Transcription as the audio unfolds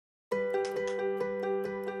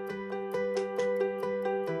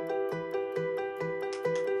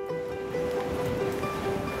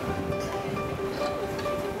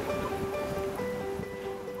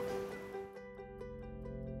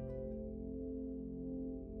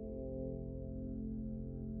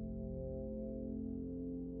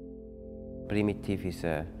Primitive is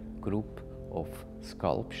a group of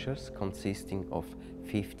sculptures consisting of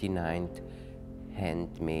 59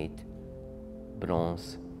 handmade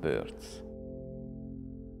bronze birds.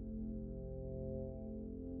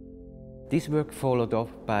 This work followed up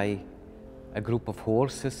by a group of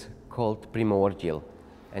horses called Primordial,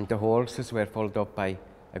 and the horses were followed up by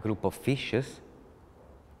a group of fishes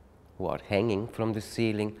who are hanging from the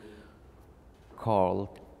ceiling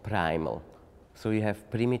called Primal. So you have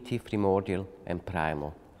primitive, primordial and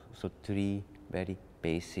primal. So three very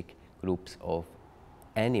basic groups of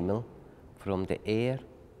animal from the air,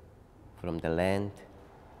 from the land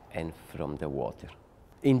and from the water,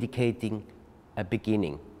 indicating a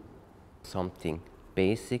beginning, something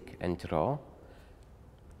basic and raw.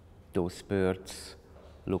 Those birds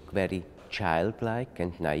look very childlike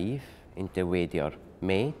and naive in the way they are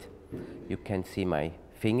made. You can see my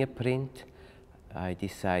fingerprint. I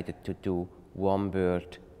decided to do one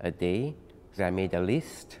bird a day. So I made a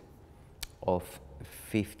list of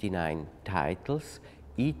 59 titles.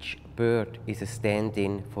 Each bird is a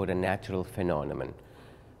stand-in for a natural phenomenon,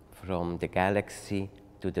 from the galaxy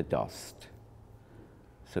to the dust.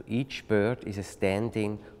 So each bird is a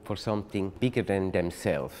stand-in for something bigger than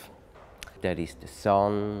themselves. There is the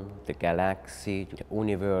sun, the galaxy, the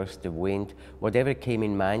universe, the wind. Whatever came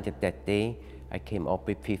in mind at that day, I came up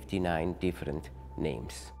with 59 different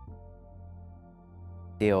names.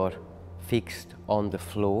 They are fixed on the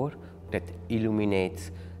floor. That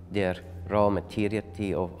illuminates their raw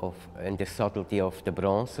materiality and the subtlety of the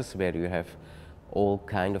bronzes, where you have all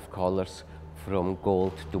kind of colors from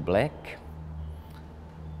gold to black.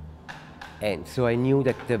 And so I knew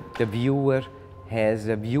that the viewer has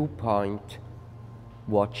a viewpoint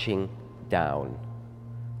watching down.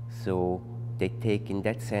 So they take, in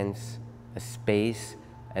that sense, a space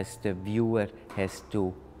as the viewer has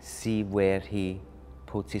to see where he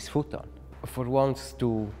puts his foot on. For once,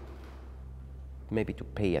 maybe to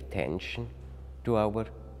pay attention to our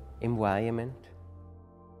environment.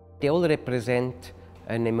 They all represent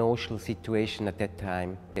an emotional situation at that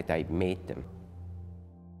time that I made them.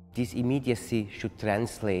 This immediacy should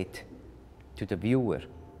translate to the viewer,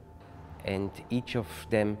 and each of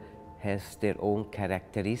them has their own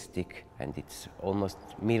characteristic, and it's almost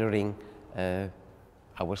mirroring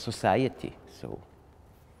our society, so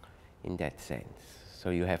in that sense. So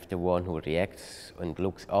you have the one who reacts and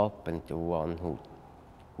looks up, and the one who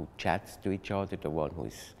chats to each other, the one who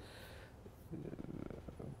is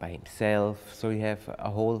by himself. So you have a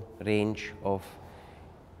whole range of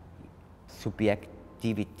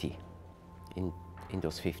subjectivity in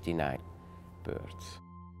those 59 birds.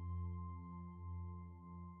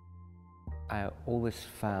 I always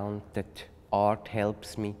found that art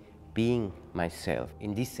helps me being myself.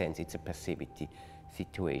 In this sense, it's a passivity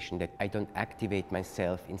situation, that I don't activate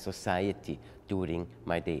myself in society during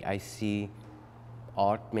my day. I see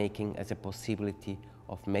art making as a possibility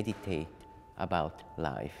of meditate about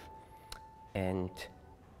life. And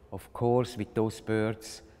of course, with those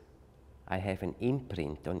birds, I have an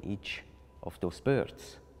imprint on each of those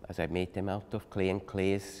birds, as I made them out of clay, and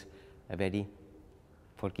clay is a very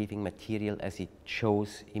forgiving material, as it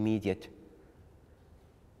shows immediate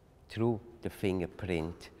through the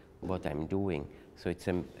fingerprint what I'm doing. So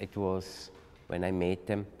it was, when I made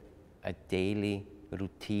them, a daily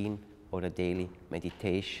routine or a daily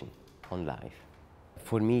meditation on life.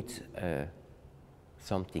 For me, it's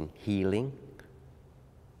something healing.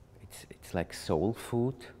 It's like soul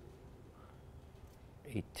food.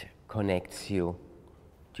 It connects you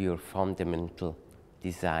to your fundamental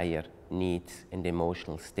desire, needs, and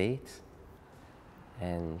emotional states.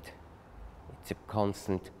 And it's a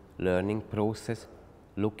constant learning process,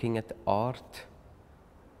 looking at art.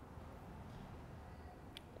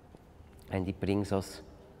 And it brings us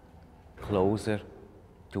closer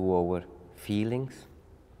to our feelings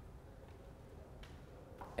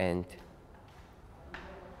and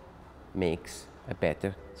makes a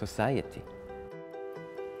better society.